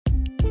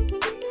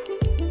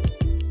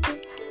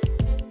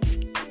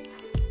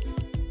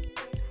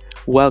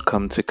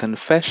Welcome to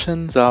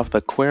Confessions of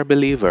the Queer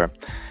Believer,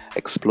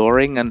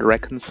 exploring and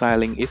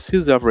reconciling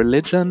issues of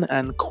religion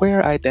and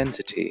queer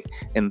identity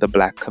in the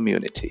Black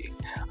community.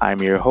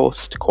 I'm your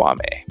host,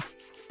 Kwame.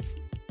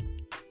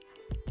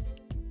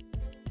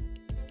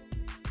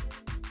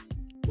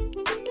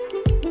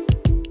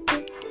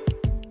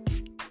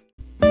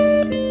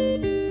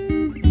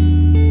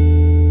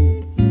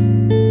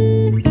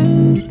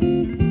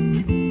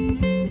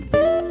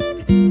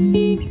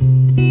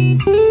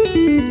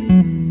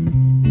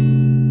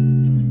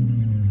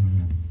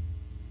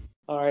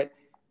 All right.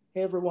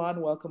 Hey,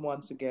 everyone. Welcome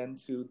once again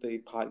to the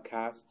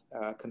podcast,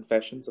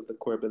 Confessions of the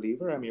Queer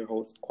Believer. I'm your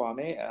host,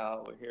 Kwame.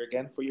 We're here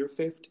again for your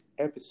fifth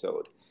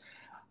episode.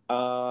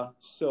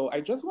 So I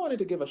just wanted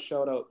to give a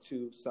shout out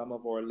to some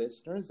of our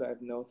listeners.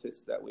 I've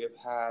noticed that we have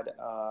had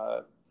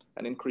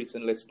an increase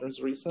in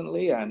listeners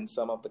recently, and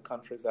some of the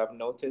countries I've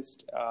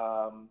noticed.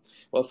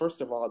 Well,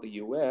 first of all, the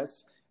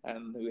US,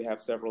 and we have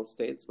several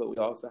states, but we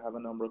also have a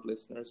number of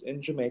listeners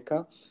in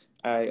Jamaica.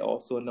 I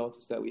also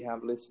noticed that we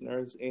have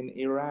listeners in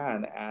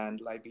Iran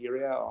and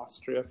Liberia,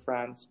 Austria,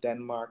 France,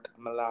 Denmark,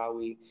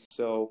 Malawi.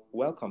 So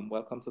welcome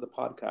to the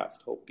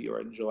podcast. Hope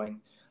you're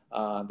enjoying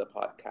the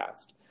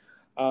podcast.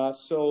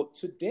 So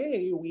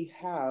today we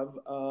have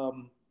a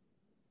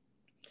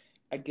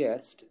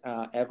guest,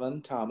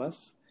 Evan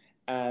Thomas,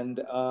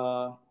 and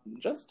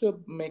just to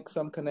make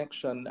some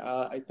connection,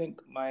 I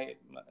think my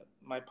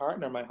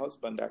partner, my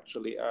husband,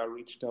 actually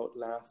reached out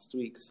last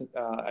week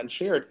and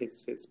shared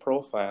his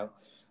profile.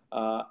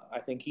 I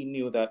think he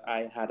knew that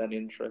I had an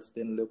interest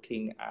in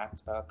looking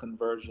at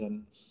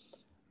conversion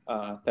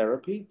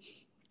therapy,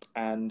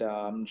 and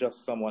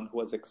just someone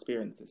who has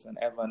experienced this, and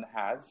Evan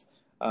has.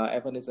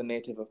 Evan is a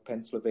native of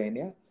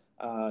Pennsylvania,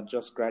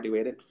 just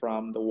graduated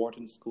from the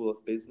Wharton School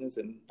of Business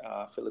in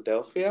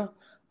Philadelphia.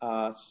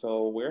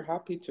 So we're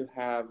happy to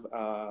have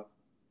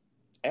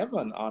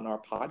Evan on our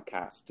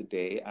podcast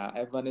today.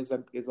 Evan is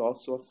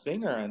also a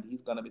singer, and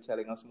he's going to be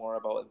telling us more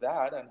about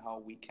that and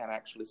how we can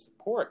actually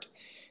support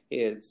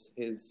his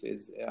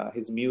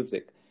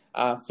music.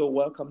 So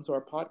welcome to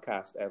our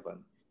podcast,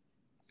 Evan.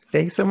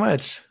 Thanks so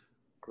much.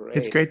 Great.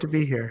 It's great to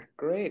be here.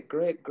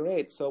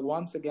 Great. So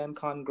once again,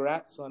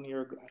 congrats on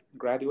your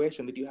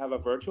graduation. Did you have a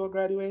virtual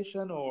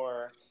graduation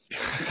or?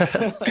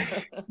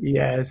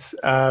 Yes,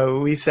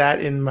 we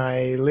sat in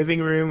my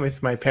living room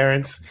with my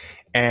parents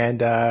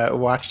and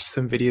watched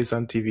some videos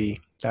on TV.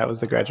 That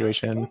was the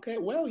graduation. Okay,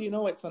 well,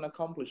 it's an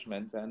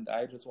accomplishment, and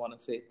I just want to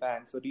say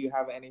thanks. So do you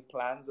have any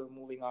plans of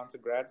moving on to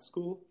grad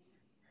school?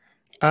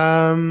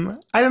 I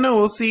don't know.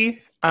 We'll see.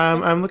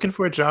 I'm looking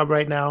for a job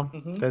right now.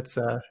 Mm-hmm. That's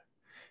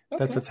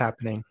Okay. what's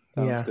happening.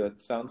 Sounds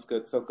good. Sounds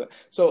good. So good.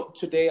 So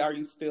today, are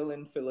you still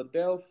in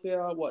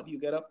Philadelphia? What do you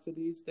get up to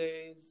these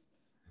days?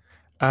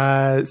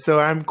 So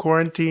I'm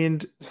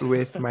quarantined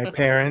with my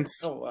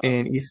parents Oh, wow.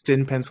 in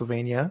Easton,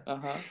 Pennsylvania,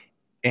 Uh-huh.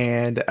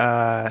 and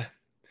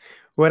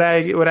what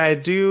I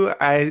do,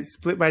 I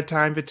split my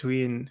time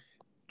between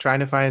trying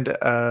to find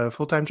a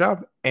full-time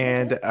job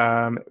and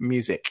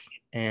music,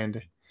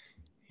 and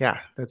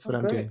yeah, that's what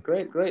I'm doing.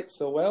 Great.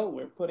 So, well,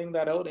 we're putting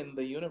that out in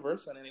the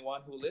universe, and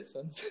anyone who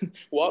listens,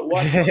 what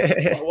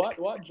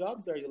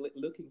jobs are you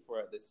looking for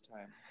at this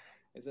time?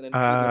 Is it in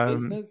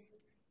business?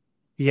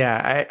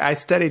 Yeah, I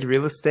studied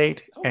real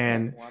estate, Okay,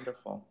 and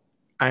wonderful.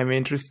 I'm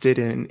interested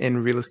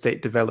in real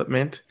estate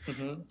development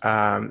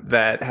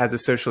that has a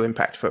social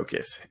impact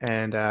focus,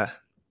 and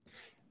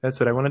that's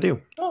what I want to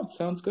do. Oh,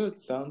 sounds good.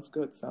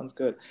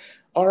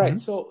 All right,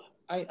 so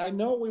I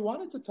know we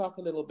wanted to talk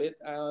a little bit.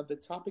 The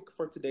topic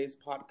for today's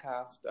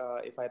podcast,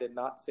 if I did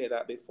not say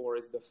that before,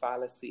 is the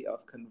fallacy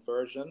of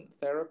conversion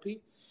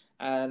therapy.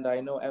 And I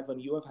know, Evan,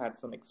 you have had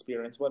some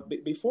experience. But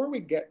before we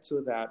get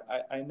to that,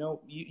 I know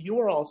you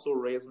were also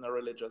raised in a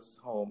religious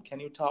home. Can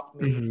you talk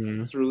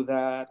me through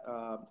that?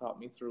 Talk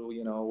me through,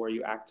 were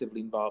you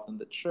actively involved in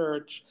the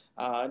church?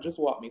 Just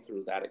walk me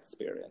through that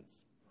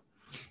experience.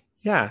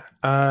 Yeah.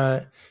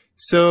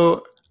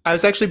 So I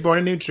was actually born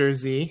in New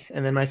Jersey,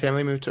 and then my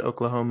family moved to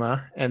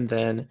Oklahoma. And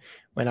then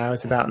when I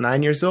was about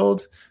 9 years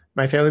old,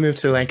 my family moved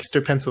to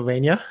Lancaster,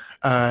 Pennsylvania,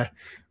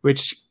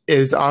 which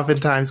is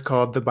oftentimes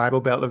called the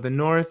Bible Belt of the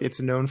North. It's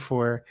known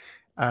for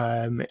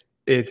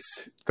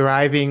its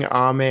thriving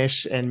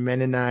Amish and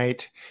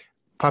Mennonite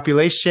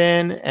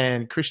population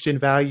and Christian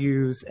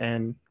values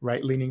and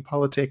right-leaning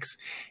politics.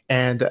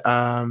 And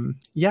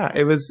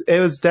it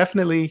was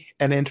definitely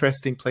an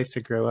interesting place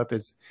to grow up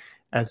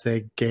as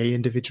a gay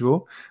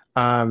individual.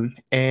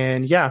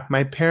 And yeah,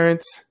 my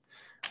parents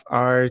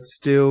are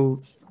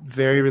still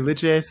very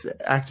religious,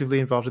 actively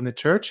involved in the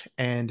church.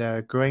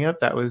 And growing up,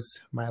 that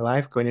was my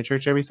life, going to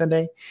church every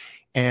Sunday.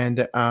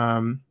 And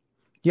and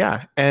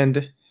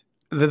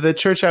the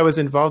church I was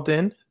involved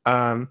in,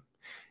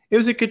 it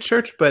was a good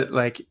church, but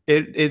like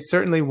it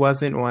certainly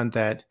wasn't one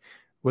that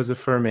was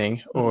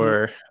affirming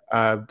or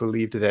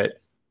believed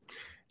that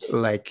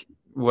like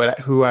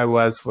who I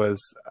was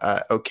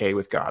okay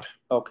with God.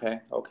 Okay.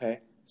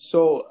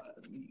 So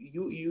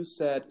you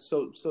said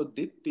so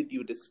did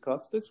you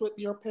discuss this with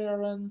your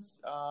parents?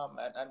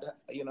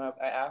 And I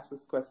ask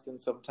this question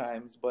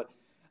sometimes, but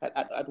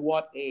At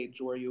what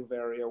age were you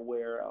very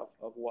aware of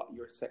what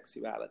your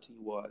sexuality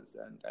was,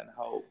 and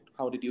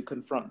how did you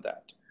confront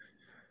that?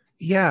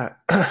 Yeah,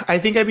 I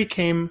think I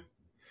became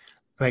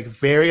like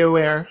very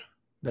aware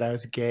that I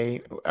was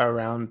gay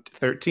around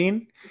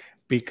 13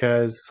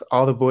 because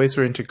all the boys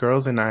were into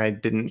girls and I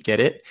didn't get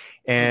it.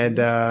 And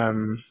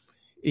Mm-hmm.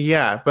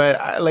 yeah, but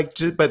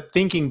but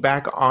thinking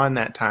back on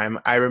that time,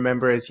 I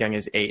remember as young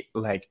as 8,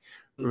 like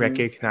Mm-hmm.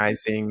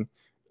 recognizing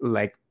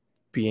like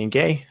being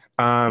gay.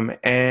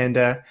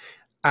 And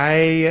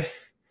I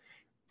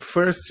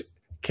first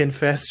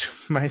confessed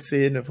my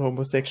sin of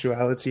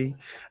homosexuality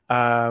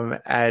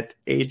at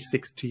age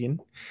 16.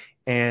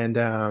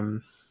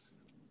 And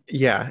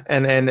yeah,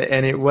 and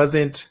it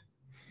wasn't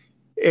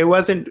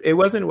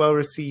well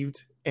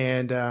received,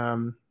 and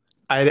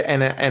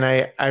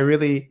I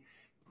really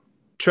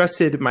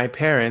trusted my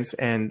parents,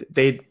 and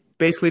they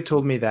basically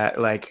told me that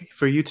like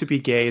for you to be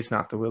gay is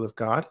not the will of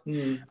God.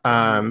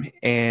 Mm.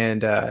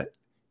 And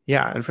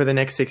yeah, and for the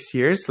next 6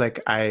 years,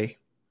 like I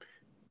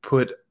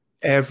put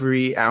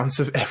every ounce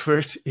of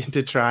effort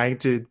into trying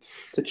to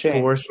To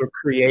force change. or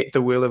create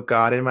the will of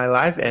God in my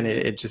life, and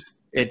Mm-hmm.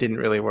 it didn't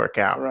really work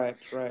out. Right,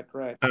 right,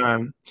 right.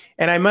 Um,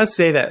 and I must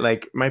say that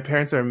like my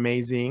parents are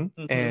amazing,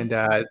 Mm-hmm.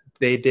 and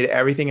they did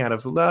everything out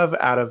of love,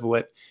 out of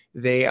what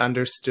they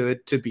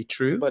understood to be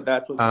true. But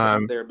that was just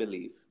Um, their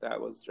belief.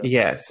 That was just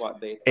yes, what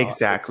they thought was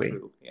exactly,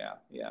 true. Yeah,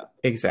 yeah, yeah,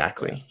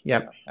 exactly. yeah.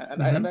 Yep.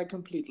 And Hmm. I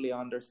completely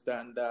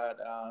understand that,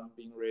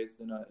 being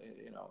raised in a,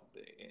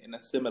 in a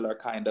similar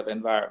kind of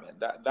environment.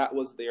 That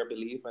was their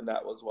belief, and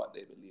that was what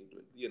they believed,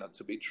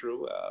 to be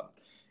true.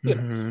 You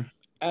know, Hmm.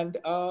 and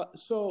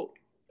so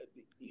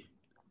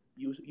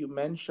you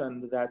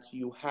mentioned that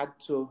you had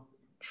to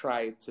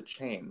try to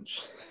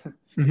change.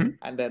 Hmm.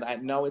 And then I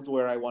now is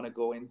where I want to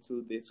go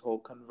into this whole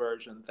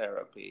conversion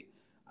therapy.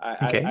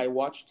 I Okay.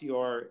 watched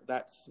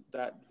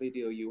that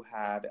video you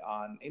had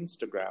on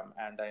Instagram,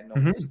 and I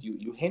Hmm. noticed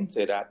you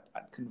hinted at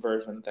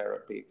conversion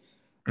therapy.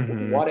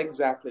 Hmm. What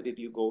exactly did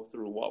you go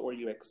through? What were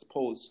you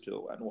exposed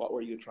to, and what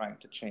were you trying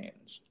to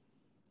change?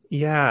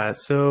 Yeah.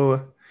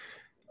 So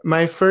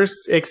my first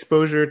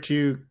exposure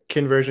to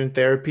conversion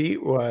therapy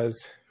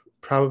was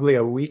probably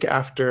a week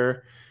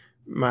after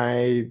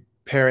my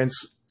parents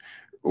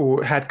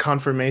had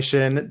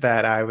confirmation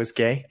that I was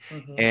gay,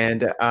 Mm-hmm.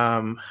 and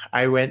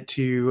I went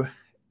to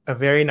a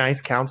very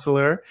nice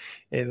counselor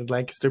in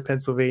Lancaster,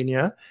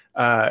 Pennsylvania,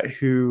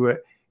 who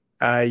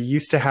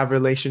used to have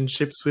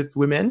relationships with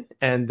women,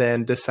 and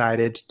then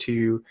decided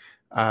to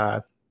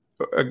uh,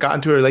 got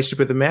into a relationship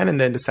with a man, and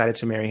then decided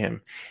to marry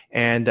him,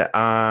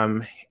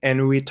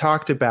 and we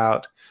talked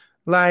about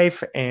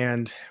life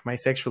and my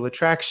sexual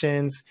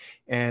attractions,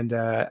 and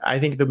I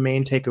think the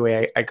main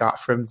takeaway I got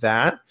from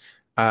that,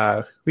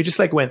 we just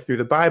like went through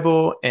the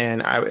Bible,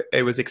 and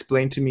it was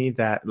explained to me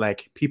that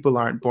like people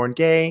aren't born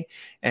gay,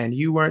 and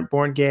you weren't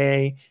born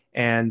gay,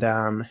 and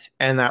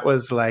that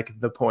was like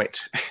the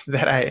point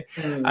that I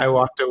Mm.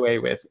 walked away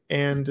with.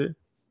 And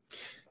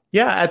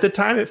yeah, at the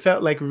time it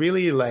felt like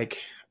really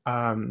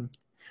um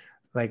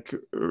like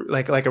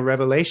a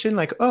revelation,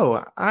 like,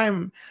 oh,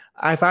 I'm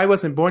if I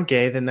wasn't born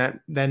gay,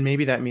 then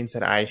maybe that means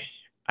that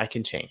I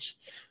can change.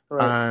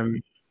 Right.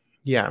 um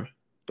yeah.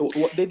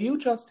 Did you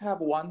just have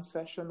one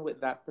session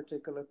with that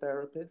particular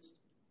therapist?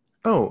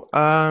 Oh,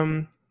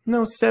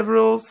 no,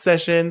 several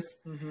sessions.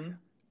 Mm-hmm.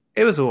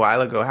 It was a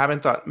while ago. I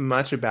haven't thought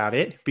much about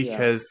it Yeah.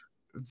 because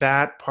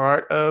that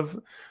part of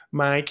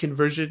my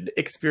conversion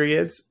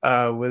experience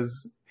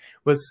was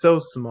so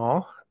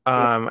small.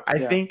 Yeah. I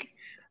Yeah. think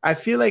I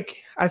feel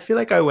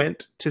like I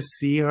went to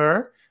see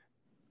her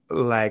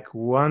like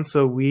once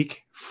a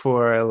week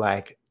for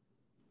like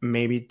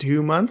maybe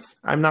 2 months.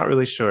 I'm not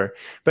really sure,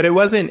 but it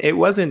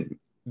wasn't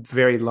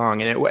very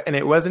long, and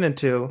it wasn't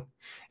until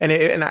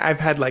and I've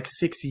had like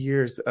 6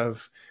 years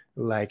of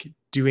like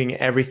doing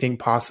everything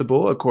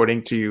possible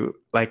according to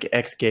like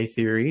ex-gay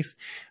theories,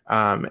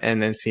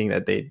 and then seeing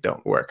that they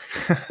don't work.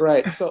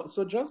 Right. So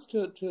just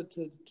to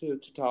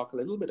talk a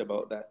little bit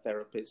about that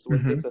therapist,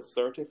 was Hmm. this a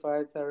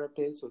certified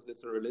therapist? Was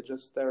this a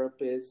religious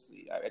therapist?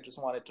 I just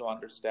wanted to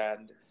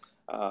understand,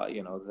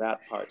 that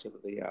part of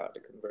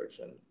the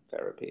conversion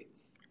therapy.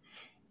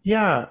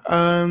 Yeah.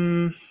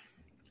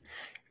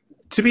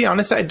 To be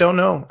honest, I don't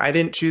know. I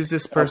didn't choose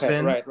this Okay.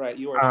 person. Right. Right.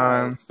 You were a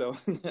Um, child, so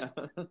yeah.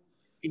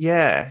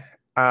 Yeah.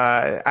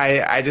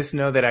 I just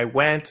know that I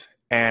went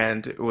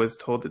and was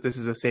told that this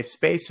is a safe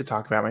space to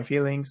talk about my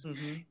feelings.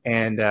 Hmm.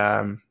 And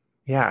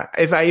yeah,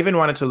 if I even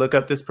wanted to look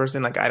up this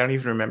person, like I don't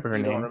even remember her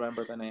You don't name.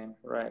 remember the name.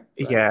 Right. Right.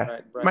 Yeah.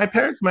 Right. Right. My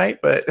parents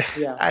might, but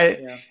Yeah. I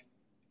Yeah.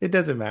 it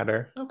doesn't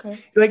matter. Okay.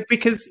 Like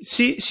because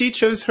she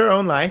chose her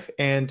own life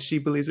and she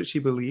believes what she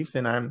believes,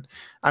 and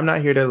I'm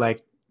not here to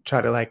like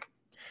try to like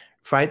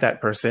fight that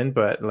person,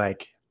 but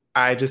like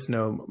I just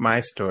know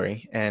my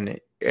story, and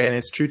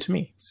it's true to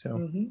me.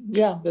 So,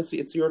 Yeah.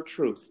 It's your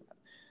truth.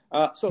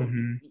 So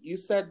mhm. you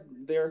said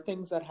there are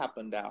things that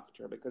happened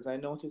after, because I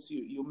noticed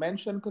you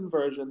mentioned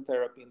conversion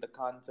therapy in the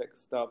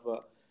context of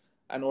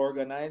an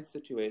organized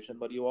situation,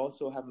 but you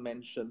also have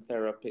mentioned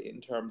therapy in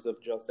terms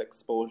of just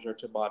exposure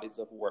to bodies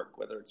of work,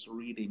 whether it's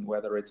reading,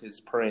 whether it is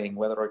praying,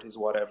 whether it is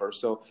whatever.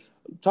 So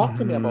talk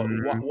to me about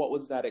Mhm. what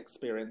was that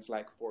experience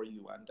like for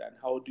you, and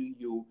how do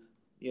you,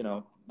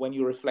 when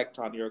you reflect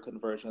on your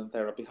conversion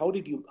therapy, how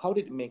did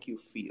it make you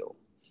feel?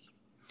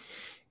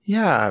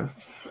 Yeah.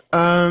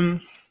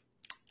 Um,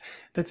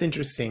 that's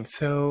interesting.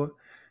 So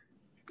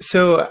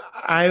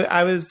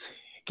I was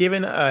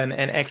given an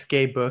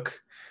ex-gay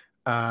book,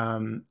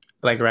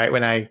 like right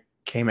when I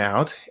came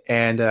out,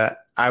 and I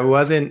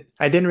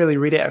didn't really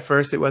read it at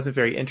first. It wasn't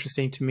very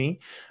interesting to me,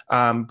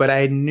 but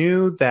I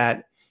knew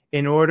that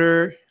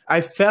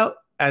I felt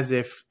as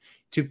if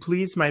to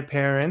please my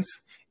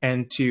parents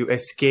and to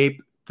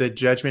escape the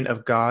judgment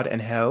of God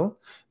and hell,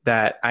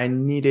 that I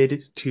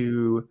needed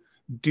to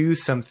do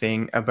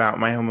something about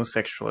my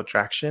homosexual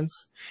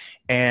attractions,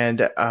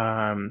 and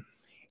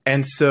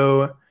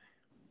so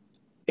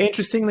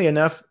interestingly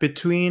enough,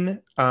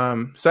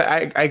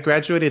 I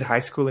graduated high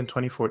school in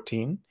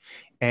 2014,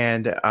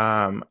 and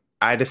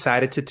I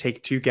decided to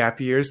take 2 gap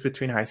years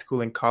between high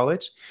school and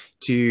college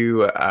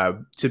to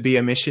be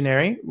a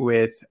missionary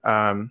with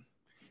an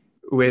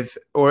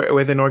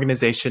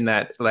organization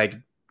that like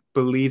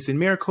believes in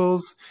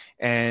miracles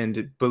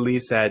and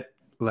believes that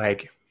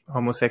like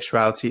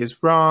homosexuality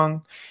is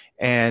wrong,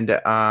 and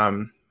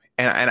and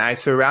I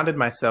surrounded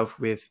myself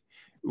with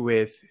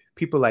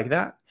people like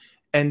that,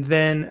 and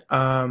then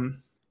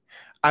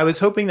I was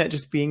hoping that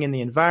just being in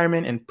the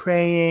environment and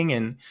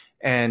praying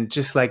and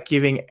just like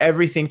giving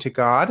everything to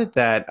God,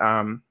 that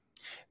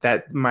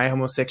my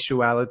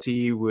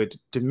homosexuality would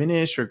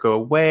diminish or go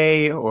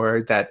away,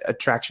 or that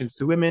attractions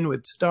to women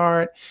would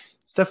start,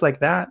 stuff like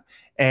that.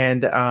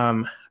 And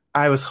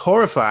I was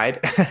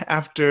horrified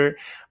after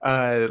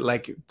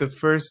like the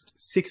first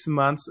 6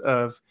 months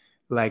of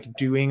like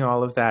doing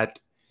all of that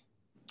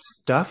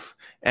stuff,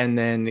 and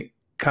then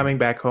coming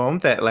back home,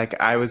 that like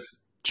I was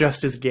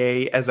just as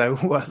gay as I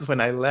was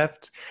when I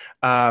left.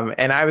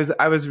 And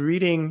I was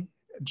reading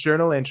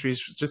journal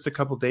entries just a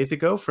couple days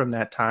ago from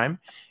that time,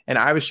 and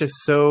I was just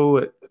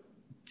so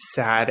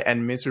sad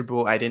and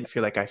miserable. I didn't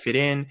feel like I fit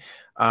in.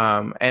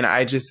 And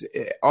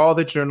all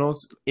the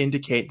journals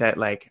indicate that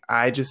like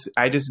I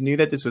just knew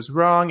that this was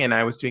wrong, and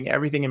I was doing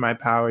everything in my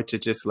power to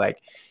just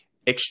like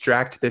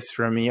extract this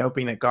from me,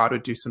 hoping that God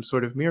would do some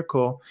sort of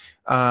miracle.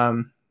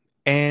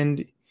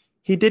 And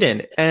he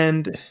didn't.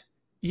 And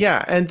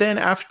yeah, and then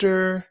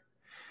after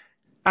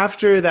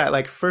that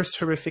like first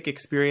horrific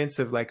experience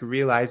of like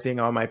realizing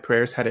all my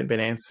prayers hadn't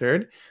been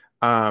answered,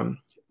 um,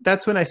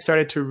 that's when I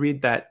started to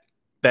read that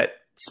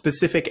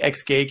specific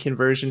ex-gay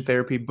conversion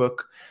therapy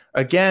book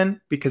again,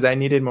 because I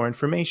needed more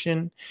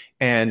information,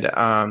 and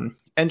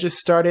just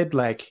started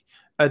like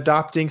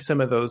adopting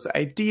some of those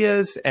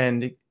ideas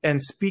and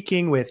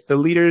speaking with the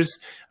leaders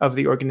of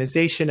the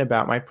organization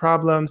about my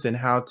problems and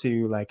how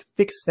to like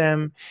fix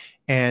them.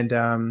 And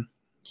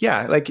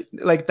yeah,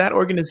 like that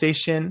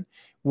organization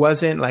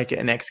wasn't like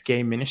an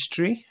ex-gay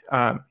ministry,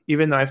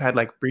 even though I've had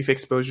like brief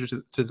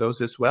exposure to those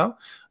as well.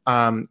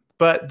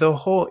 But the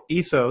whole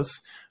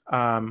ethos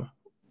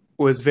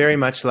was very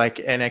much like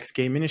an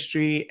ex-gay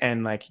ministry,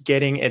 and like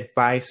getting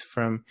advice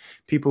from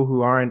people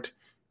who aren't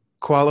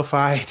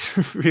qualified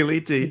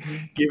really to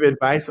Mm-hmm. give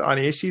advice on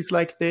issues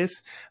like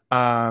this.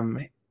 Um,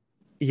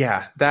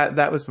 yeah,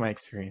 that was my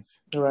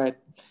experience. Right.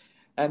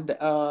 And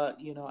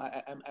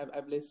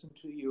I've listened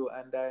to you,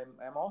 and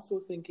I'm also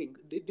thinking,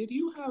 did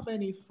you have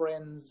any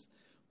friends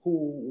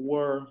who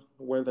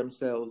were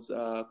themselves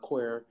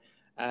queer,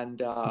 and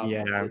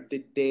Yeah.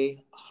 did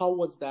they? How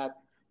was that?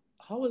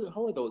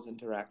 How are those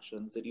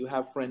interactions? Did you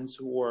have friends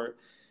who were,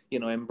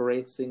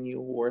 embracing you,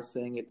 who were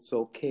saying it's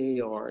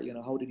okay, or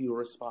how did you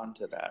respond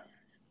to that?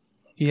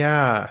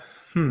 Yeah.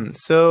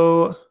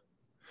 So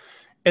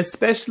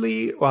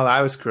especially while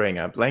I was growing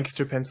up,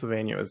 Lancaster,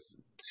 Pennsylvania was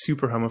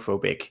super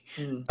homophobic.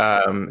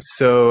 Mm.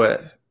 So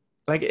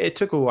like it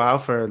took a while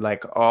for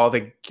like all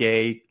the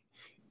gay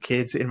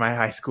kids in my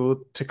high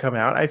school to come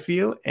out, I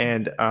feel,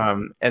 and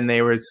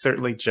they were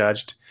certainly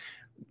judged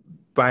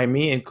by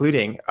me,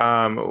 including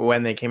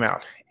when they came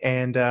out.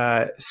 And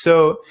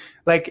so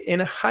like in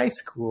high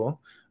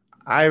school,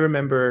 I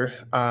remember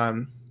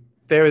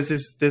there was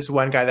this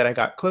one guy that I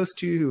got close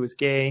to who was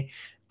gay,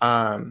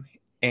 and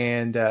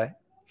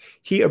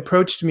he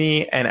approached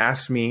me and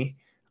asked me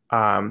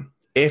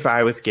if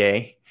I was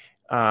gay.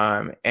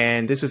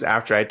 And this was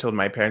after I told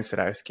my parents that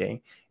I was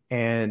gay.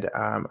 And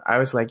I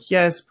was like,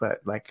 yes, but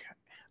like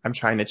I'm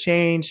trying to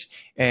change.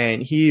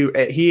 And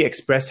he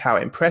expressed how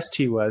impressed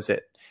he was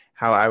at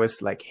how I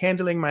was like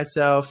handling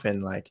myself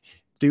and like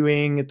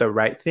doing the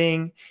right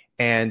thing.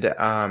 And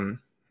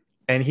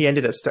he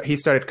he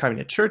started coming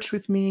to church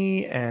with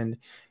me and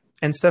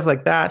stuff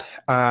like that.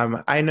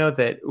 I know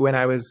that when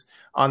I was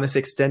on this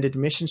extended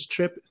missions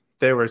trip,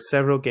 there were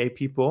several gay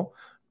people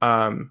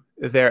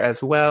there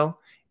as well,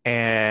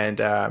 and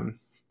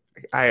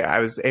I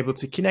was able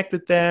to connect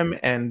with them.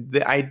 And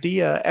the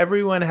idea,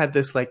 everyone had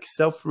this like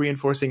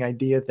self-reinforcing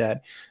idea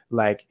that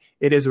like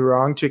it is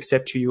wrong to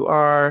accept who you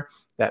are,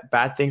 that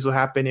bad things will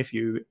happen if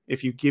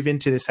you give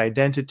into this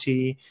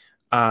identity.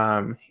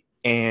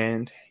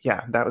 And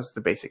yeah, that was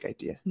the basic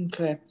idea.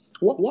 Okay.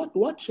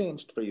 What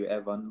changed for you,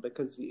 Evan?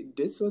 Because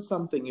this was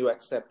something you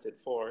accepted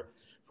for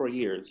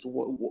years.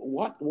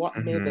 What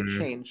made a Hmm.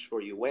 change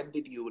for you? When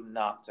did you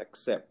not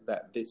accept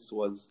that this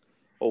was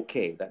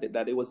okay?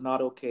 That it was not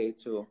okay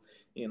to,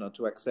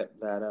 to accept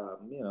that,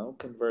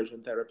 conversion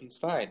therapy is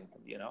fine.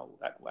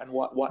 And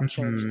what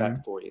changed Hmm. that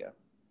for you?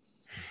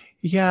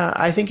 Yeah,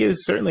 I think it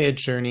was certainly a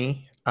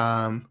journey.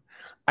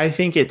 I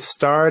think it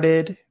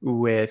started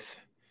with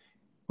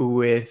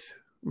with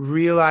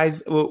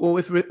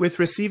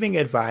receiving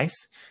advice,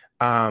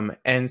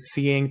 and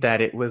seeing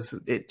that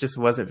it just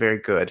wasn't very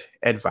good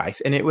advice,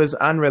 and it was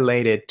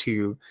unrelated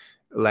to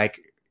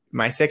like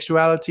my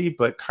sexuality,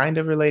 but kind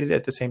of related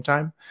at the same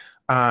time.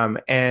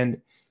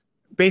 And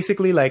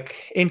basically,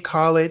 like in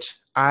college,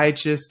 I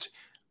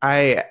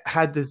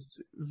had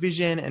this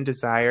vision and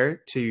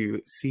desire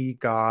to see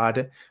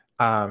God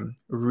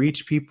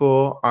reach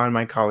people on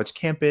my college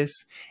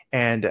campus,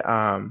 and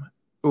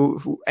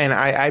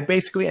I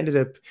basically ended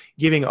up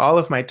giving all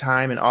of my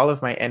time and all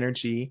of my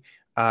energy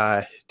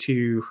uh,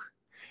 to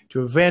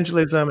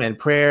evangelism and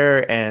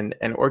prayer and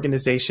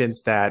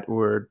organizations that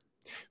were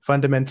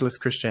fundamentalist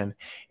Christian.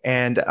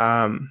 And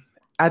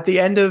at the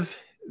end of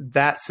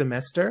that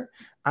semester,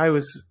 I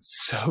was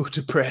so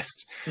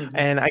depressed, Hmm.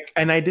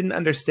 and I didn't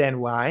understand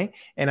why.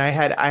 And I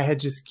had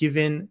just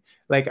given,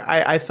 like,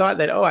 I thought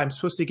that, oh, I'm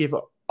supposed to give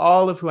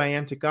all of who I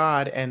am to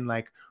God, and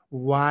like,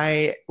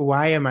 why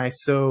am I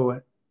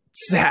so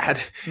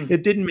sad?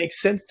 It didn't make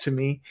sense to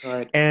me.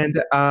 Right.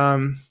 And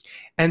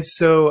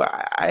so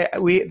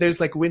we there's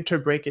like winter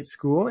break at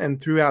school,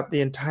 and throughout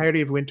the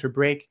entirety of winter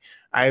break,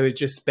 I would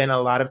just spend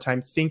a lot of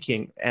time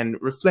thinking and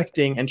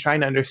reflecting and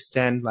trying to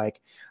understand,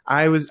 like,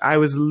 I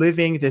was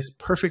living this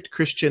perfect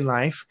Christian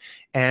life,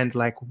 and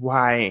like,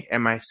 why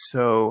am I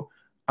so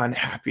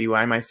unhappy?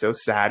 Why am I so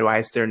sad? Why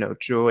is there no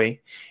joy?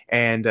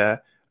 And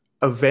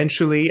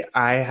eventually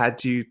I had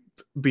to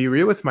be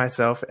real with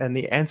myself, and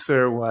the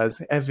answer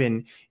was,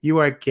 Evan, you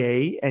are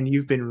gay and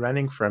you've been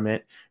running from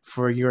it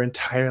for your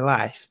entire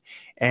life.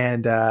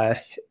 And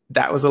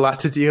that was a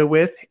lot to deal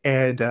with,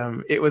 and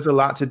it was a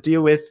lot to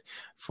deal with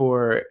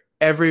for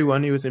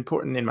everyone who was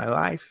important in my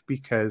life,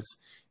 because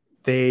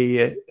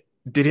they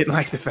didn't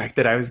like the fact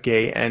that I was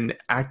gay and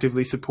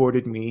actively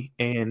supported me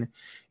in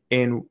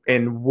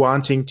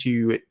wanting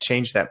to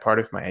change that part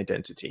of my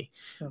identity.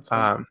 Okay.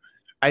 Um,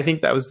 I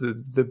think that was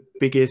the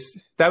biggest.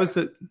 That was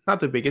the not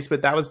the biggest,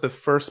 but that was the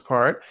first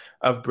part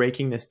of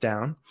breaking this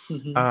down.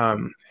 Hmm.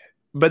 Um,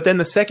 but then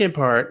the second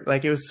part,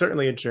 like, it was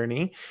certainly a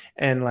journey,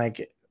 and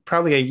like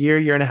probably a year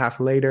and a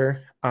half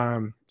later,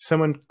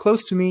 someone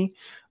close to me,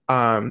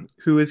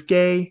 who was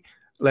gay,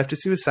 left a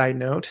suicide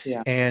note,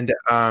 Yeah. and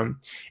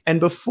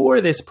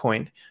before this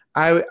point,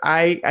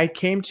 I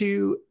came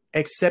to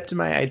accept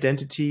my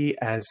identity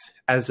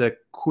as a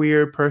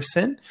queer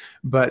person,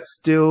 but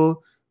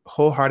still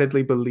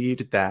wholeheartedly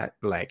believed that,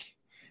 like,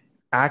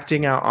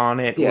 acting out on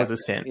it was Yes. a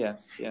sin.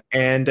 Yes. Yes.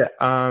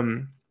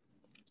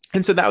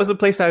 And so that was the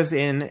place I was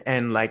in,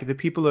 and like the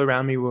people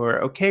around me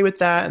were okay with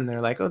that, and they're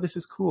like, oh, this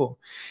is cool.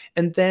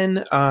 And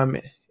then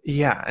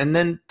yeah, and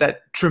then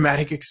that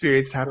traumatic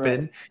experience Right.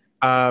 happened.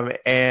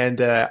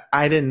 And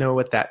I didn't know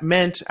what that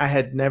meant. I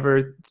had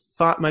never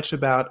thought much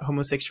about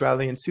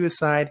homosexuality and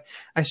suicide.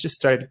 I just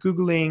started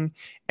Googling,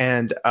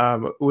 and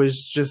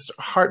was just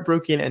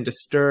heartbroken and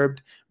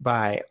disturbed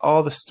by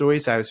all the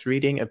stories I was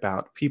reading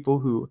about people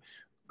who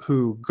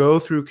go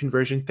through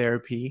conversion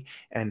therapy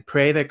and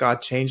pray that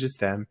God changes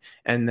them,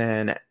 and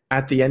then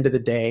at the end of the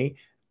day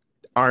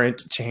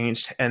aren't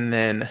changed, and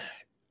then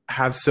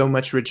have so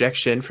much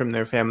rejection from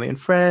their family and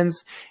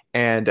friends,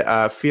 and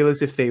feel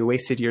as if they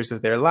wasted years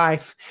of their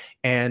life.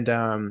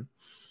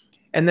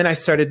 And then I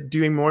started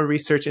doing more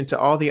research into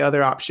all the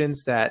other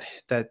options that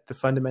the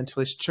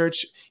fundamentalist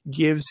church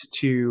gives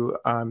to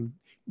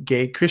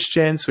gay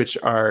Christians, which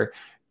are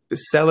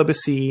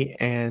celibacy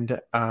and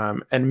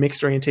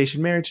mixed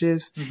orientation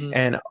marriages, Hmm.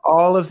 and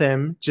all of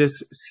them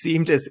just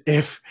seemed as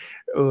if,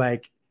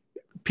 like,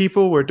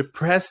 people were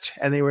depressed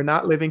and they were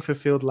not living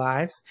fulfilled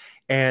lives.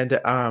 And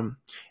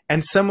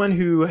someone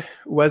who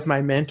was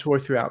my mentor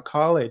throughout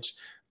college,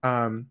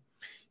 um,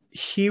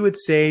 he would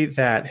say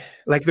that,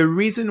 like, the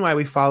reason why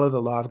we follow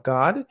the law of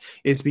God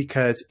is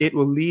because it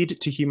will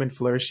lead to human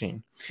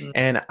flourishing.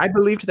 And I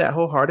believed that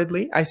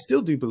wholeheartedly. I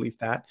still do believe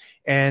that.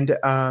 And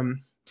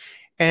um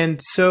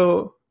and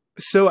so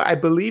so I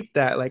believed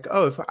that, like,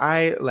 oh, if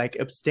I, like,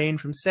 abstain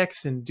from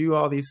sex and do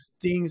all these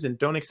things and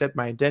don't accept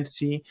my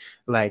identity,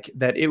 like,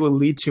 that it will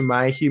lead to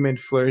my human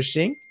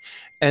flourishing.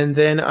 And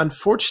then,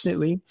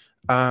 unfortunately,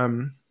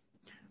 um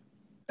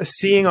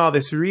seeing all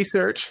this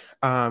research,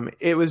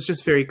 it was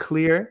just very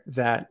clear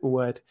that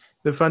what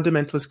the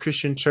fundamentalist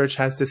Christian church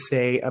has to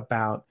say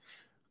about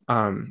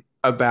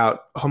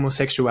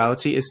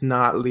homosexuality is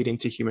not leading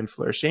to human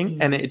flourishing,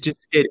 and Hmm.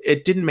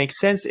 it didn't make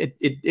sense.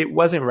 It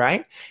wasn't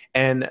right,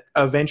 and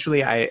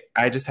eventually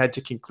I just had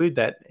to conclude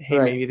that, hey,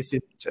 Right. maybe this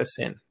is a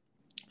sin.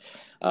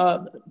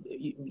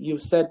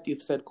 You've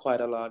said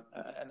quite a lot,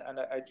 and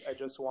I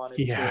just wanted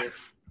Yeah. to,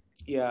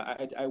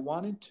 yeah, I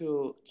wanted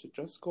to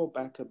just go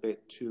back a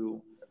bit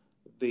to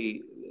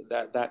the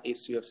that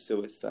issue of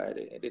suicide.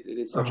 It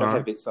is such a Uh-huh.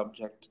 heavy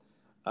subject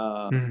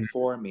Hmm.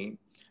 for me,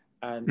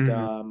 and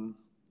Hmm.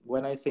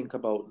 when I think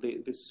about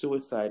the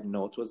suicide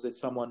note, was it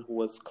someone who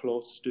was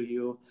close to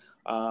you?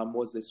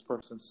 Was this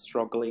person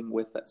struggling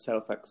with that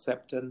self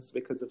acceptance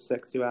because of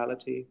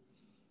sexuality?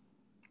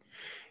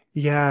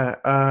 Yeah.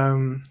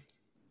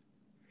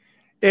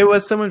 It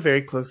was someone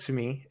very close to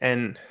me,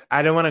 and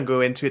I don't want to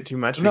go into it too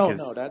much No, no,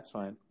 because that's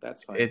fine.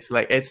 That's fine. it's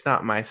like it's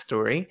not my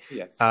story.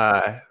 Yes.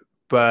 Uh,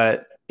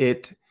 but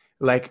it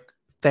like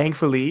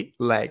thankfully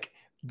like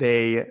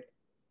they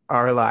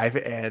are alive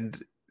and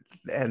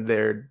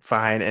they're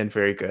fine and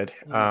very good.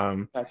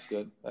 Mm, that's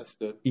good. That's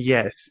good.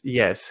 Yes,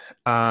 yes.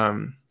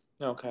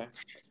 Okay. And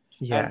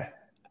Yeah.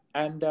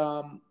 and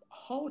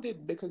how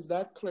did, because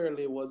that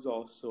clearly was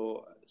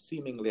also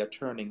seemingly a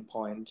turning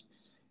point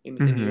in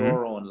Hmm.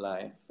 your own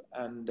life.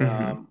 And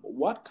Hmm.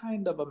 what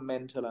kind of a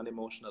mental and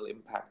emotional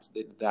impact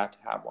did that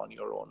have on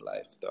your own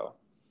life, though?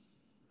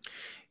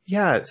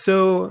 Yeah,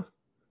 so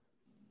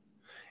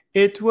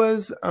it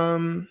was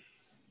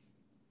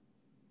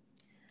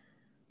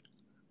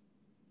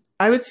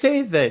I would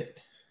say that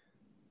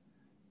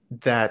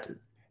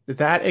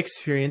that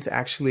experience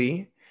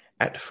actually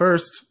at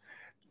first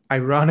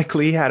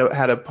ironically had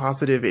a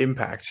positive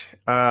impact.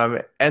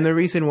 And the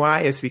reason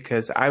why is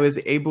because I was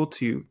able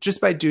to, just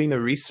by doing the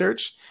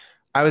research,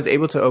 I was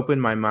able to open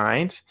my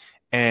mind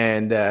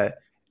and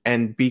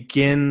and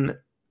begin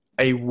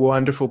a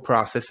wonderful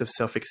process of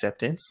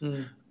self-acceptance.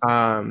 Mm,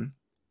 Um,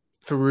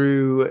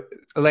 through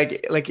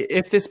like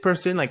if this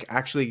person like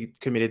actually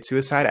committed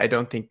suicide, I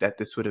don't think that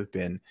this would have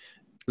been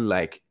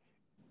like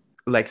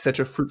such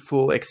a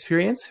fruitful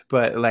experience,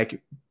 but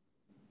like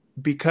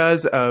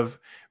because of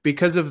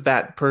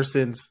that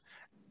person's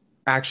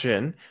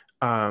action,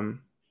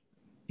 um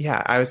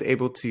yeah, I was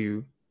able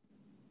to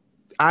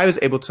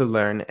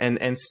learn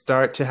and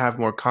start to have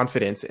more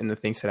confidence in the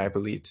things that I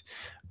believed.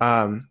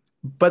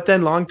 But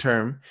then long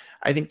term,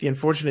 I think the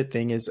unfortunate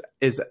thing is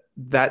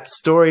that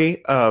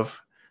story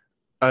of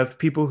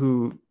people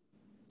who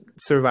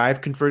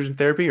survive conversion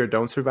therapy or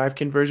don't survive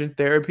conversion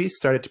therapy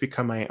started to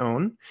become my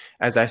own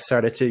as I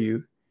started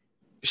to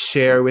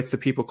share with the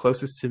people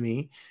closest to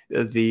me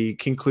the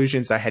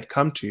conclusions I had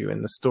come to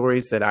and the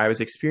stories that I was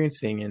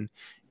experiencing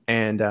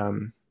and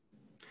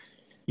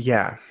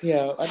yeah.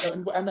 yeah,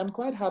 and I'm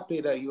quite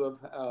happy that you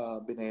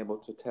have been able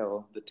to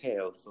tell the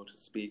tale, so to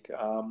speak.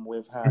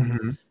 We've had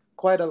Hmm.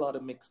 quite a lot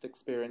of mixed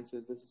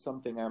experiences. This is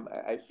something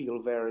I feel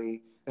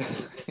very.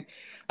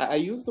 I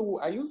use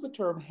the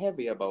term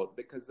heavy about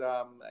because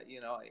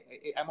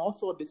I'm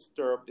also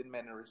disturbed in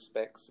many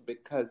respects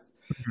because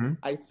Hmm.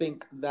 I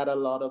think that a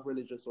lot of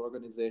religious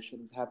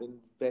organizations have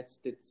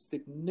invested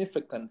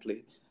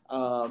significantly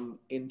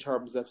in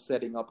terms of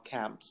setting up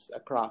camps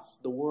across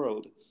the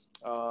world,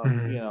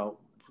 Hmm.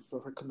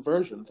 for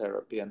conversion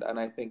therapy. And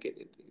I think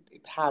it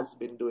has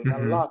been doing a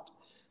Hmm. lot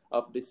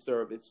of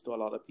disservice to a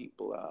lot of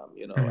people,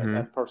 Hmm.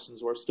 and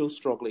persons who are still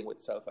struggling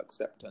with self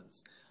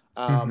acceptance.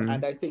 And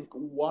Hmm. I think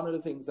one of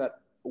the things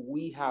that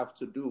we have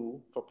to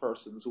do for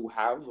persons who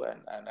have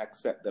and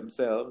accept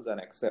themselves and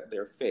accept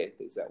their faith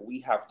is that we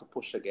have to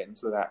push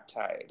against that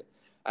tide.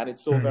 And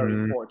it's so very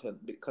Hmm.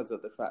 important because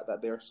of the fact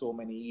that there are so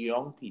many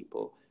young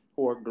people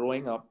who are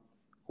growing up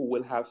who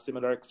will have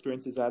similar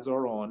experiences as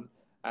our own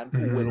and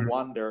who will Hmm.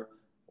 wonder,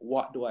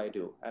 what do I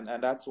do? And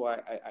that's why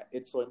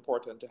it's so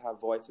important to have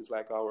voices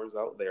like ours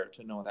out there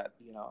to know that,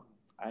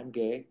 I'm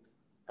gay,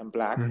 I'm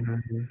black, Hmm.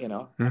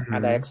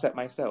 and I Hmm. accept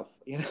myself.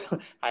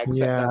 I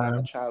accept that I'm Yeah.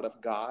 a child of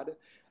God,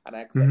 and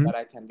I accept Hmm. that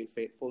I can be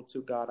faithful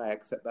to God. I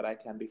accept that I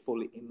can be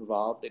fully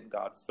involved in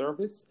God's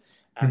service,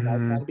 and I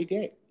Hmm. can be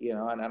gay.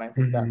 And I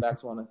think that Hmm.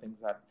 that's one of the things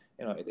that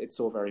it's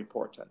so very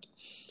important.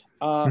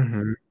 Uh,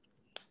 Hmm.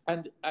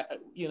 and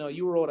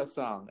you wrote a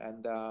song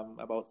and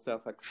about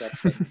self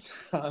acceptance,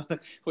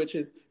 which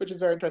is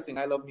very interesting.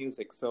 I love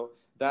music, so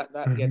that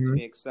gets Hmm.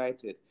 me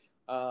excited.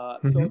 So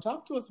Hmm.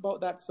 talk to us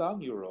about that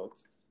song you wrote.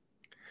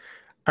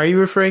 Are you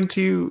referring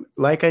to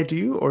Like I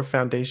Do or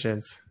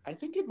Foundations? I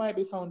think it might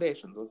be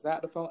Foundations. Was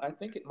that the phone? I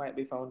think it might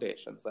be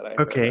Foundations that I heard.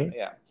 Okay.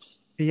 Yeah.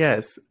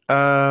 Yes.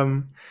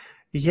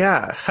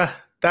 Yeah,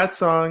 that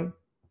song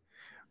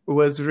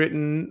was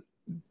written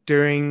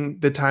during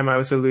the time I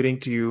was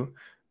alluding to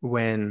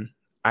when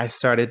I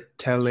started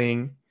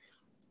telling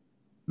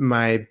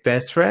my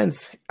best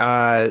friends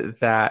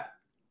that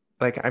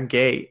like I'm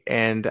gay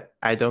and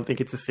I don't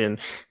think it's a sin.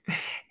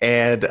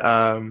 and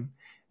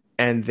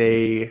and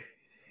they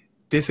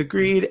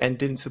disagreed and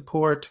didn't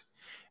support.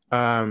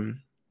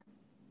 Um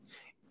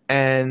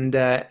and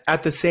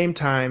at the same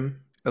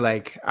time,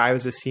 like I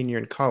was a senior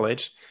in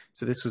college,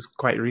 so this was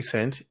quite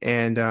recent,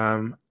 and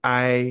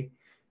I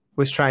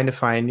was trying to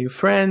find new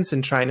friends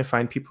and trying to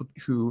find people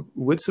who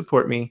would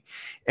support me.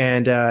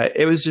 And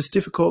it was just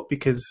difficult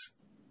because,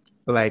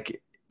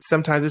 like,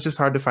 sometimes it's just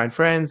hard to find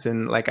friends.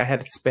 And, like, I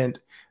had spent,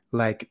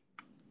 like,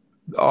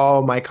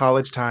 all my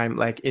college time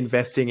like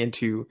investing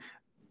into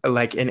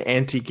like an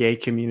anti-gay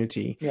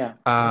community. Yeah.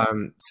 So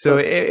So so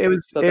it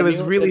was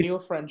the really new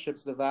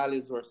friendships, the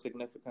values were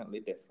significantly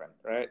different,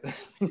 right?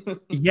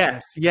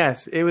 yes, Yeah.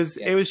 it I was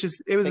a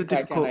think I can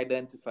difficult.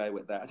 identify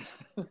with that.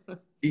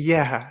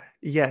 Yeah,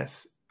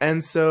 yes.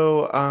 And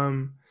so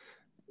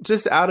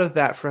just out of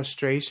that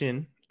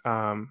frustration,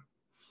 um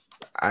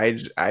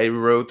I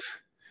wrote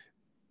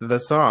the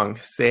song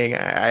saying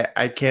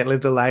I can't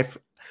live the life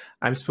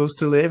I'm supposed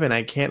to live and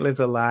I can't live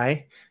the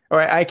lie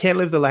or I can't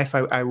live the life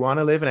I want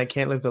to live and I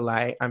can't live the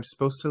lie I'm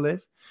supposed to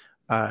live.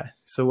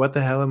 So what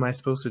the hell am I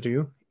supposed to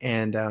do?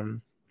 And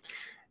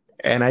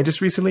I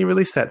just recently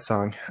released that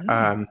song.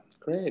 Mm,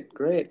 great,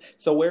 great.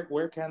 So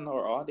where can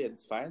our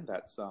audience find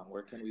that song?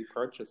 Where can we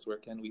purchase? Where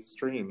can we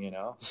stream, you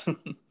know?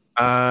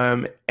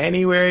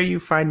 Anywhere you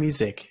find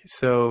music.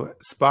 So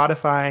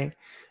Spotify,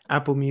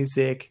 Apple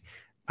Music,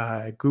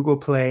 Google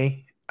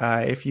Play.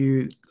 If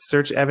you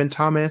search Evan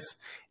Thomas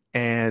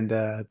and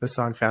the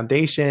song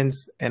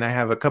Foundations, and I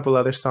have a couple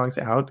other songs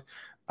out,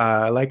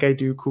 like I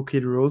do Cool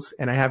Kid Rules,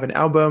 and I have an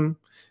album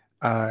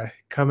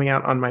coming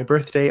out on my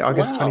birthday,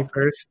 August Wow,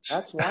 21st.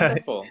 that's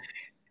wonderful.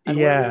 And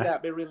where will Yeah.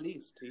 that be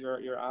released?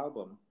 Your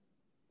album?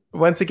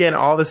 Once again,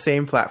 all the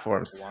same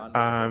platforms.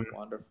 Wonderful,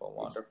 wonderful,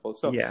 wonderful.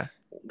 So, Yeah.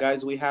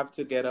 guys, we have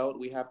to get out.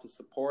 We have to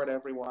support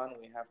everyone.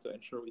 We have to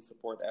ensure we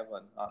support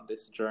Evan on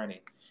this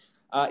journey.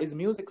 Is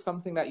music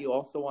something that you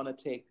also want to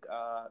take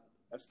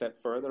a step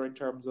further in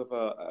terms of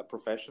a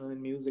professional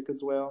in music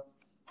as well?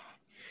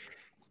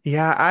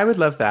 Yeah, I would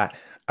love that.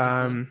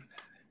 Hmm.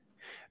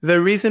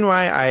 The reason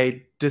why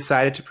I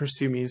decided to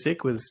pursue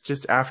music was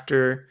just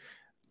after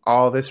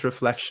all this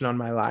reflection on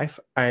my life.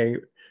 I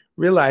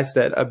realized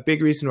that a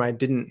big reason why I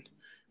didn't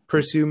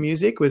pursue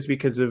music was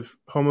because of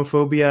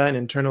homophobia and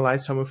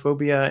internalized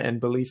homophobia and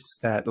beliefs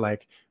that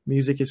like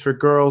music is for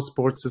girls,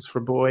 sports is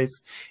for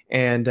boys,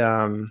 and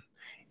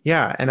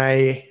yeah, and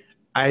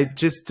I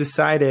just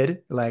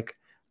decided like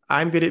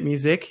I'm good at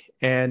music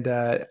and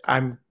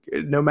I'm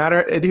no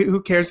matter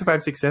who cares if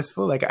I'm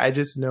successful, like I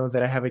just know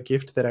that I have a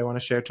gift that I want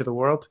to share to the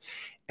world,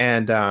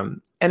 and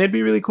it'd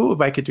be really cool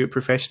if I could do it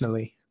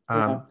professionally.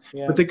 Yeah,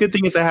 But yeah. the good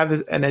thing is I have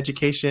an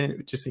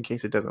education just in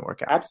case it doesn't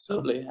work out. So,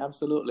 Absolutely,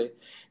 absolutely.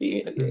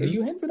 hmm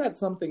You hinted at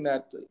something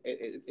that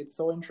it's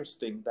so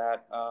interesting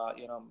that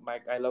my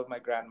I love my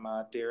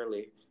grandma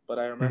dearly, but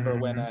I remember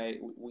when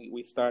hmm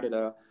we started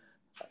a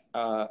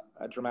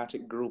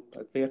dramatic group,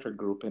 a theater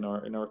group in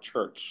our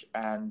church,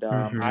 and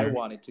I hmm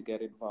wanted to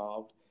get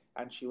involved,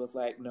 and she was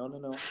like, "No, no,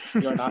 no,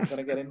 you're not going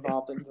to get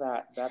involved in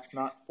that. That's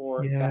not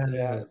for that.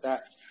 Yeah,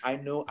 that yes, I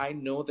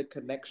know the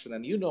connection,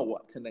 and you know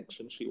what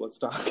connection she was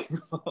talking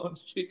about.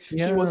 She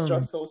was yeah,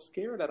 just so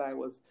scared that I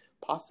was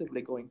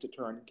possibly going to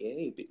turn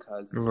gay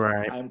because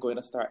right, I'm going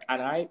to start,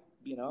 and I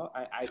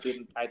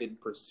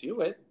didn't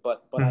pursue it,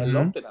 but I hmm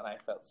loved it, and I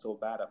felt so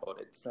bad about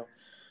it. So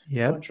so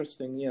yep,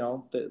 interesting,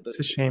 it's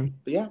a shame.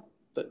 yeah,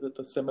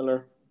 the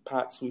similar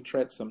paths we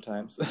tread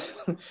sometimes.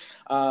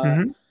 uh,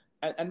 hmm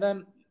and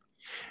then,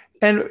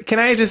 And can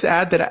I just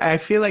add that I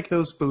feel like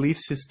those belief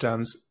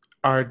systems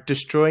are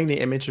destroying the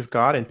image of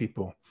God in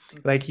people.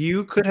 mhm, Like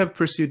you could have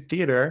pursued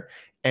theater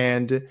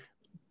and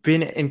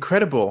been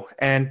incredible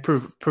and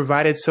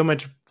provided so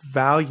much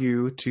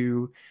value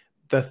to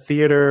the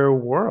theater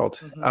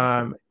world.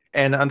 mhm,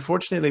 And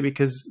unfortunately,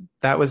 because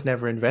that was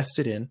never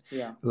invested in,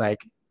 yeah, like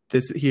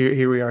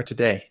here we are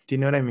today. Do you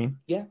know what I mean?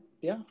 yeah,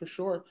 yeah, for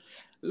sure.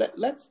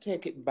 Let's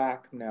take it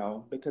back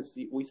now because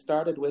we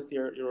started with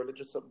your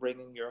religious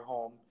upbringing, your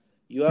home.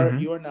 Hmm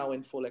You are now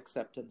in full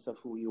acceptance of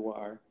who you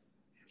are.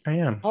 I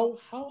am.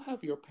 How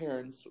have your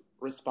parents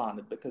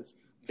responded? Because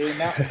they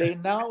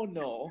now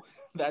know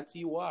that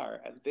you are,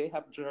 and they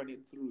have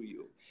journeyed through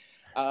you.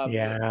 Yeah,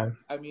 Yeah.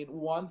 I mean,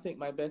 one thing,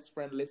 my best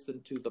friend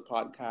listened to the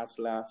podcast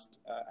last,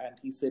 and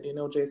he said,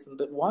 Jason,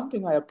 the one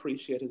thing I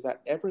appreciate is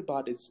that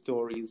everybody's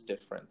story is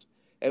different.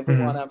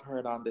 Everyone hmm I've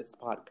heard on this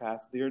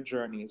podcast, their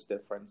journey is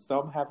different.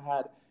 Some have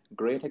had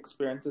great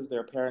experiences,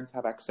 their parents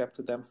have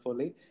accepted them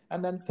fully,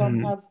 and then some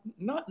hmm have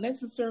not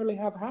necessarily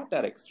have had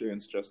that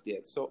experience just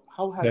yet. So,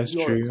 how has That's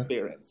your true.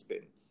 experience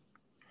been?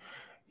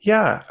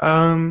 Yeah.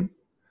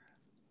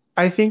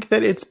 I think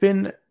that it's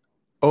been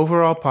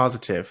overall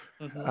positive.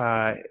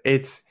 Mm-hmm.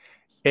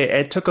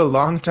 It took a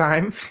long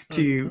time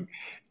Mm-hmm.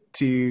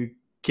 to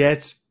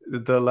get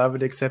the love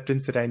and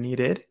acceptance that I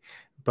needed,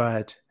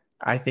 but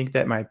I think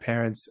that my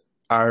parents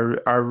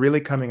are really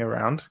coming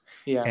around,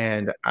 Yeah.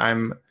 and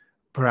I'm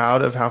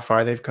proud of how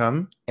far they've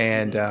come,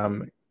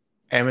 Mm-hmm.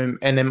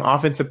 and am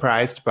often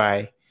surprised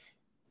by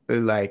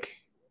like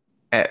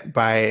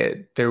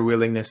by their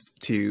willingness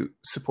to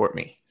support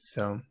me.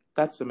 So,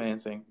 That's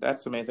amazing.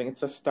 That's amazing.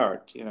 It's a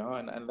start,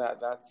 and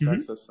that's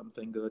mhm, just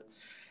something good.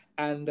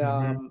 And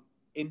mhm.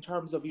 in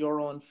terms of your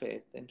own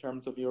faith, in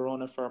terms of your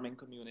own affirming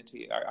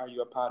community, are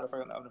you a part of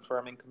an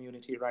affirming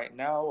community right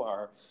now,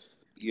 or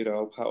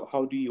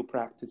how do you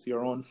practice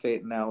your own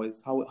faith now?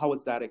 Is how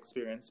has that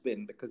experience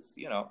been? Because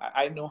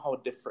I know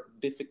how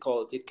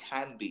difficult it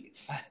can be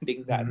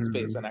finding that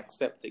space Mhm. and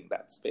accepting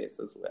that space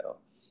as well.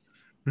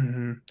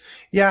 Hmm.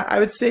 Yeah, I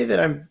would say that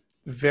I'm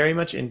very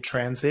much in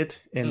transit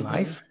in Mm-hmm.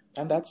 life.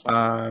 And that's fine.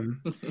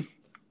 Um,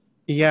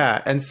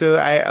 yeah, and so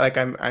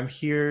I'm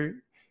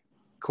here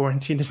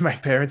quarantined in my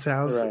parents'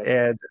 house,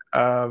 Right.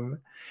 um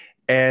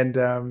and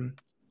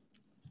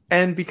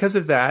and because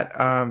of that,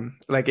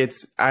 like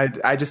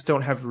I just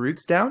don't have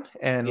roots down,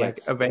 and like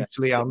Yes. Yeah.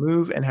 eventually I'll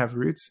move and have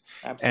roots,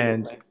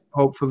 and Absolutely.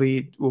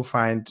 hopefully we'll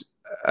find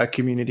a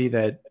community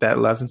that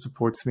loves and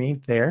supports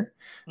me there.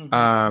 Mm-hmm.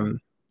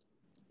 Um,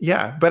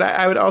 yeah, but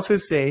I would also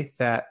say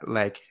that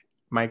like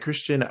my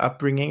Christian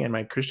upbringing and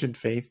my Christian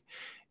faith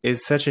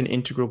is such an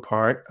integral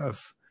part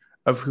of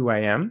who I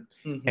am,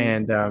 Mm-hmm.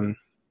 and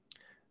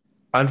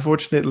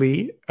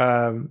unfortunately,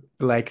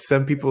 like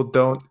some people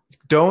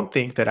don't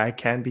think that I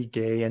can be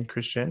gay and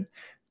Christian,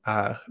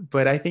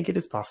 but I think it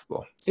is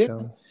possible. Yeah.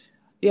 So,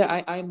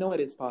 Yeah. I know it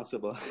is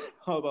possible.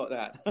 How about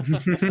that?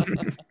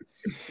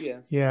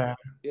 Yes. yeah.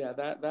 Yeah,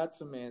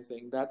 that's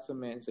amazing. That's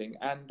amazing.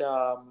 And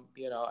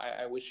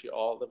I wish you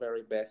all the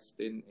very best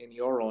in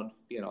your own,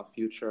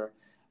 future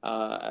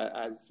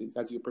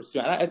as you pursue.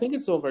 And I think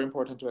it's so very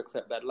important to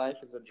accept that life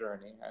is a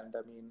journey. And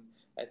I mean,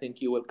 I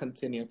think you will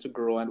continue to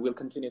grow and we'll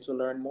continue to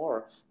learn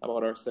more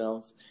about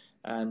ourselves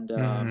and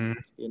Hmm.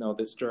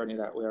 this journey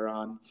that we're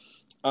on.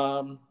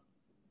 Um,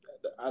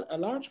 a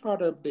large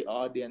part of the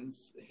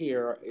audience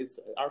here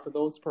are for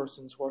those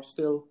persons who are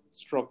still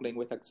struggling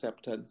with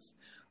acceptance.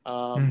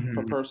 For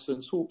Hmm.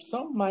 persons who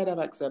some might have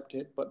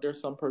accepted, but there's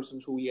some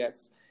persons who,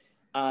 yes,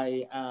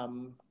 I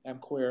am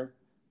queer,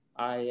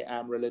 I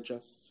am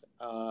religious.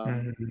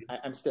 Hmm.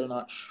 I'm still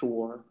not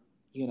sure,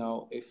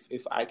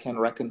 if I can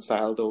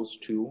reconcile those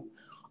two.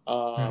 Who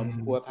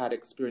Hmm. have had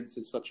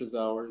experiences such as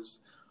ours.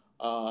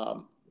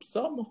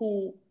 Some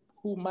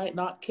who might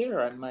not care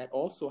and might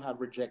also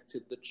have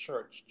rejected the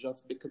church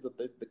just because of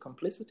the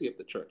complicity of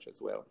the church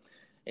as well,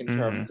 Hmm. in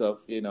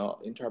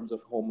terms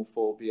of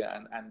homophobia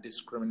and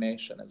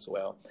discrimination as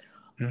well.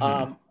 Hmm.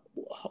 Um,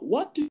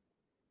 what do you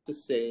have to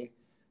say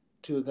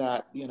to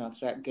that, to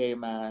that gay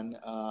man,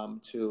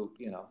 to,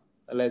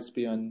 a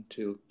lesbian,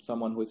 to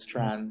someone who is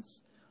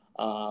trans,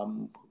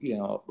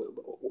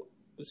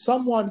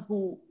 someone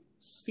who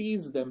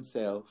sees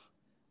themselves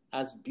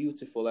as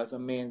beautiful, as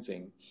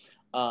amazing,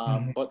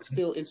 Hmm. but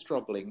still is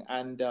struggling?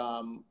 And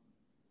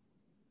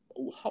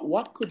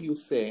what could you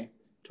say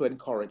to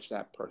encourage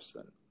that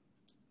person?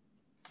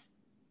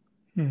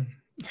 Hmm.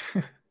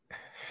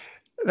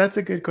 That's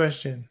a good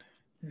question.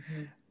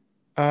 Mm-hmm.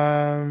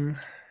 Um,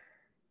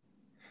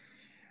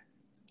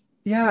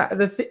 yeah,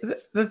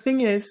 the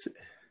thing is,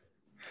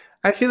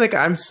 I feel like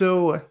I'm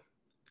so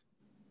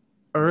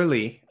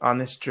early on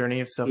this journey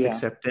of Yeah,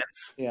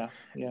 self-acceptance yeah,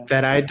 yeah.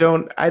 that I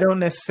don't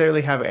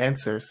necessarily have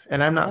answers,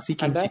 and I'm not And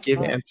seeking to that's give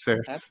fine. That's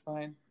answers.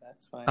 fine.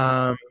 That's fine.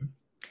 Um,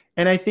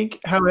 and I think,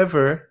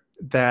 however,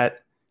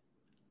 that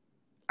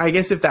I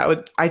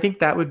think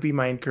that would be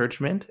my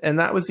encouragement, and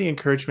that was the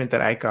encouragement that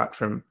I got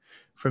from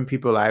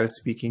people I was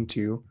speaking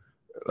to,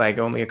 like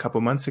only a couple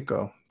months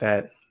ago.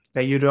 That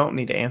you don't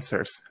need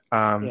answers.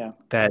 Yeah.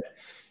 That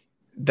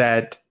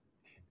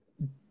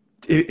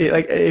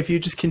like if you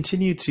just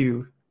continue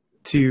to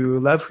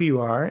love who you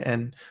are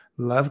and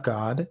love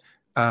God,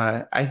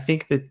 I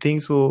think that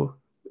things will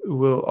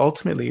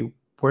ultimately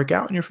work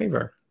out in your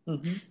favor. Hmm.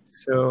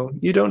 So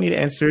you don't need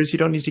answers. You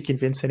don't need to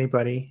convince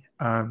anybody.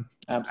 I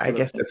guess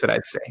Absolutely. that's what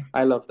I'd say.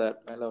 I love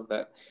that. I love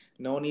that.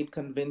 No need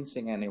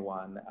convincing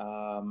anyone,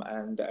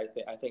 and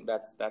I think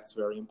that's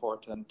very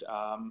important.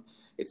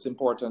 It's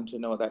important to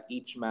know that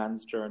each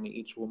man's journey,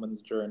 each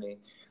woman's journey,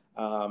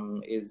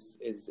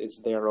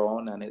 is their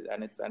own,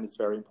 and it's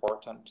very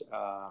important.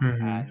 Hmm.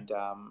 And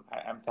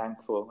I'm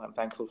thankful. I'm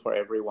thankful for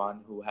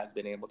everyone who has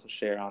been able to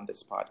share on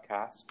this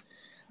podcast.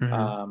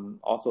 Hmm.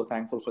 Also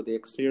thankful for the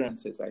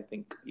experiences. I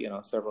think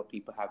several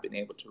people have been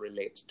able to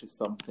relate to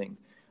something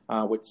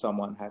which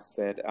someone has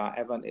said.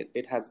 Evan,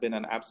 it has been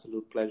an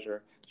absolute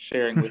pleasure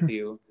sharing with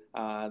you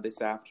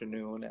this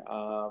afternoon.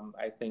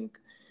 I think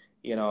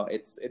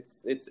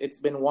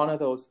it's been one of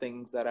those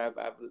things that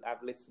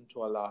I've listened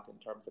to a lot in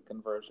terms of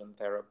conversion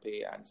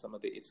therapy and some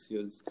of the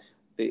issues.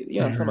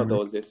 Some of Hmm.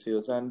 those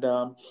issues. And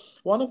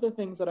one of the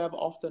things that I've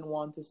often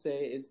wanted to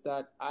say is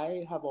that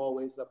I have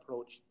always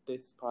approached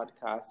this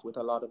podcast with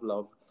a lot of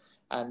love,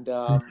 and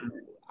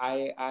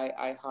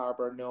I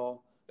harbor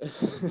no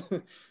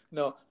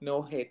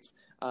no hate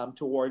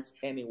towards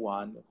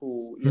anyone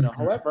who Hmm.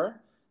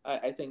 However,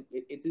 I think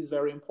it is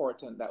very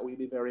important that we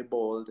be very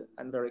bold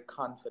and very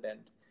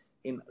confident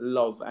in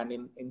love and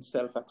in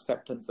self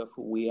acceptance of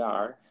who we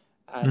are,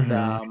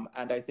 Hmm.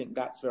 and I think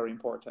that's very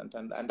important,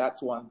 and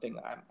that's one thing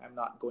I'm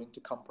not going to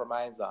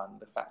compromise on,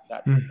 the fact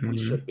that we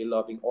Hmm. should be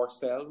loving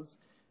ourselves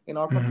in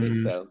our complete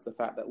Hmm. selves, the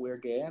fact that we're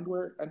gay and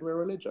we're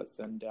religious,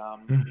 and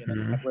Hmm.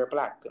 and we're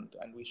black,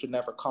 and we should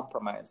never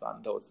compromise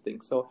on those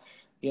things. So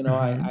Hmm.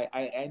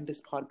 I end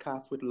this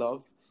podcast with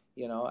love,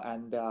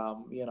 and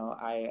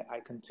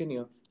I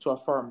continue to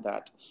affirm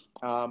that.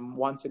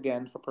 Once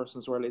again, for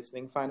persons who are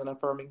listening, find an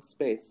affirming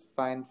space,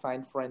 find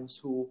friends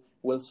who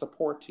will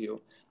support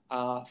you,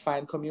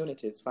 find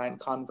communities, find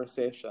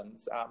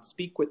conversations,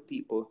 speak with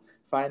people,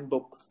 find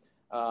books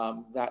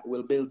that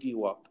will build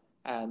you up,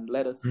 and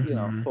let us,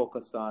 Hmm.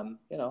 focus on,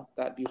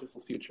 that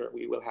beautiful future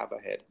we will have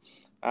ahead.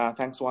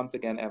 Thanks once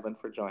again, Evan,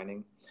 for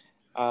joining.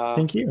 Uh,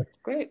 Thank you.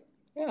 Great.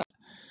 Yeah.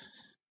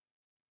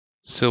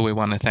 So we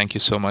want to thank you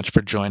so much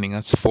for joining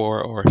us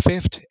for our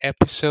fifth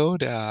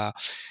episode. I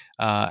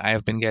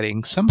have been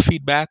getting some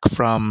feedback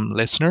from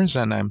listeners,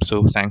 and I'm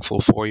so thankful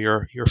for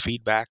your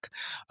feedback.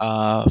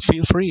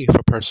 Feel free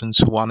for persons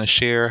who want to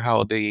share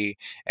how the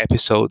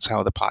episodes,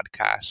 how the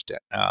podcast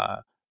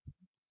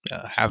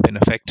have been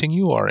affecting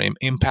you or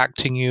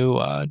impacting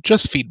you,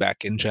 just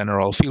feedback in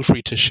general. Feel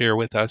free to share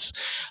with us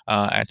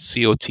at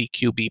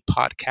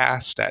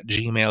cotqbpodcast at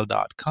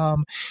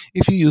gmail.com.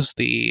 If you use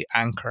the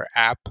Anchor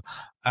app,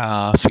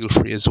 feel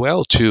free as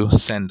well to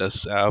send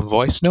us a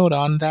voice note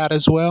on that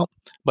as well.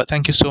 But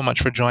thank you so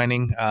much for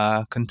joining.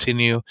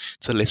 Continue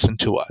to listen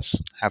to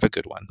us. Have a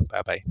good one.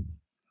 Bye bye.